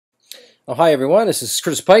Oh, hi everyone, this is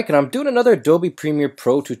Curtis Pike and I'm doing another Adobe Premiere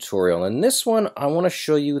Pro tutorial. In this one I want to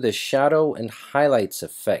show you the shadow and highlights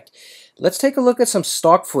effect. Let's take a look at some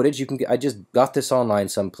stock footage. I just got this online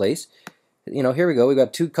someplace. Here we go. We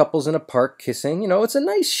got two couples in a park kissing. It's a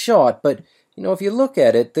nice shot, but if you look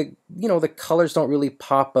at it, the colors don't really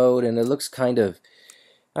pop out and it looks kind of,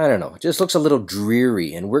 I don't know, it just looks a little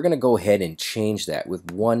dreary, and we're going to go ahead and change that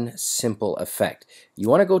with one simple effect. You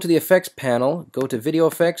want to go to the effects panel, go to video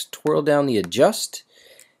effects, twirl down the adjust,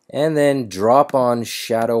 and then drop on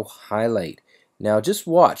shadow highlight. Now just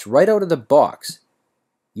watch, right out of the box,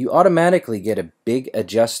 you automatically get a big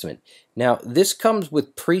adjustment. Now this comes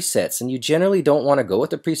with presets, and you generally don't want to go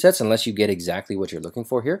with the presets unless you get exactly what you're looking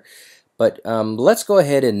for here. But let's go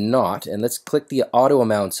ahead and let's click the auto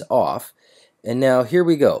amounts off. And now here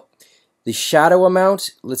we go. The shadow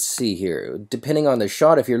amount, let's see here. Depending on the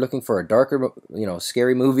shot, if you're looking for a darker,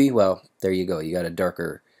 scary movie, well, there you go. You got a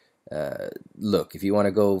darker look. If you want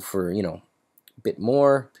to go for, a bit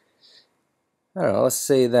more, I don't know, let's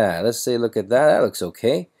say that. Let's say, look at that. That looks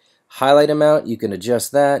okay. Highlight amount, you can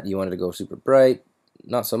adjust that. You want it to go super bright,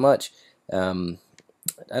 not so much.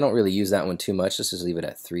 I don't really use that one too much. Let's just leave it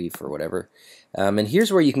at 3 for whatever. And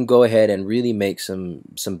here's where you can go ahead and really make some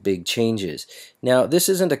big changes. Now, this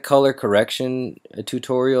isn't a color correction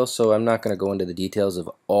tutorial, so I'm not going to go into the details of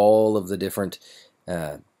all of the different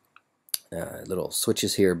little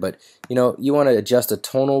switches here. But you want to adjust a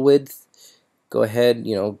tonal width. Go ahead,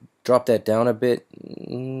 drop that down a bit.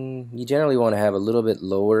 You generally want to have a little bit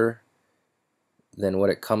lower than what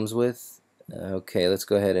it comes with. Okay, let's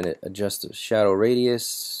go ahead and adjust the shadow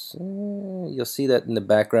radius. You'll see that in the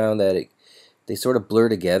background that they sort of blur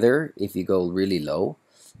together if you go really low,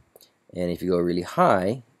 and if you go really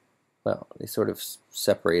high, well, they sort of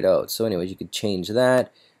separate out. So anyways, you could change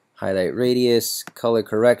that. Highlight radius, color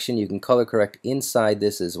correction. You can color correct inside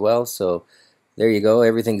this as well. So there you go.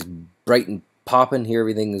 Everything's bright and popping here.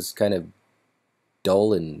 Everything's kind of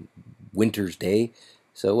dull and winter's day.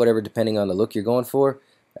 So whatever, depending on the look you're going for.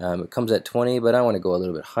 It comes at 20, but I want to go a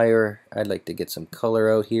little bit higher. I'd like to get some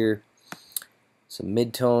color out here. Some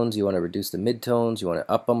midtones. You want to reduce the midtones. You want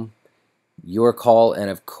to up them. Your call. And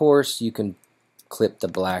of course, you can clip the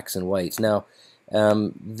blacks and whites. Now,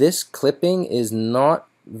 this clipping is not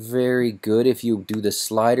very good if you do the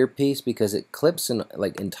slider piece, because it clips in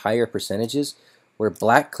like entire percentages, where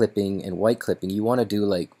black clipping and white clipping, you want to do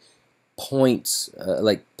like points,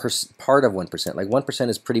 like part of 1%. Like 1%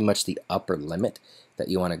 is pretty much the upper limit that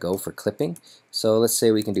you want to go for clipping. So let's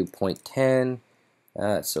say we can do 0.10.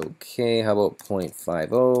 That's okay. How about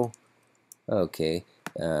 0.50? Okay.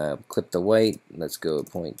 Clip the white. Let's go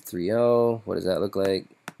 0.30. What does that look like?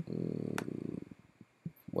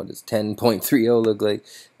 What does 10.30 look like?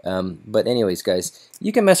 But anyways, guys,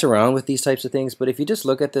 you can mess around with these types of things, but if you just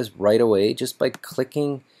look at this right away, just by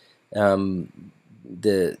clicking the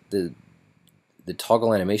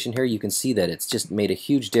toggle animation here, you can see that it's just made a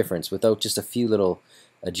huge difference without just a few little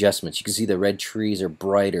adjustments. You can see the red trees are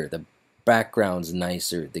brighter, the background's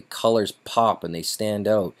nicer, the colors pop and they stand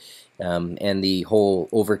out, and the whole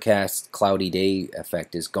overcast cloudy day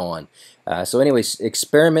effect is gone. So anyways,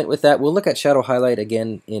 experiment with that. We'll look at shadow highlight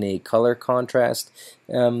again in a color contrast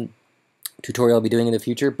tutorial I'll be doing in the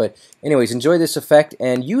future. But anyways, enjoy this effect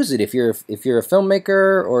and use it if you're a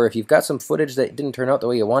filmmaker, or if you've got some footage that didn't turn out the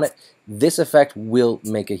way you want it. This effect will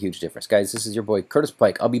make a huge difference. Guys, this is your boy Curtis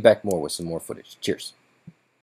Pike. I'll be back more with some more footage. Cheers.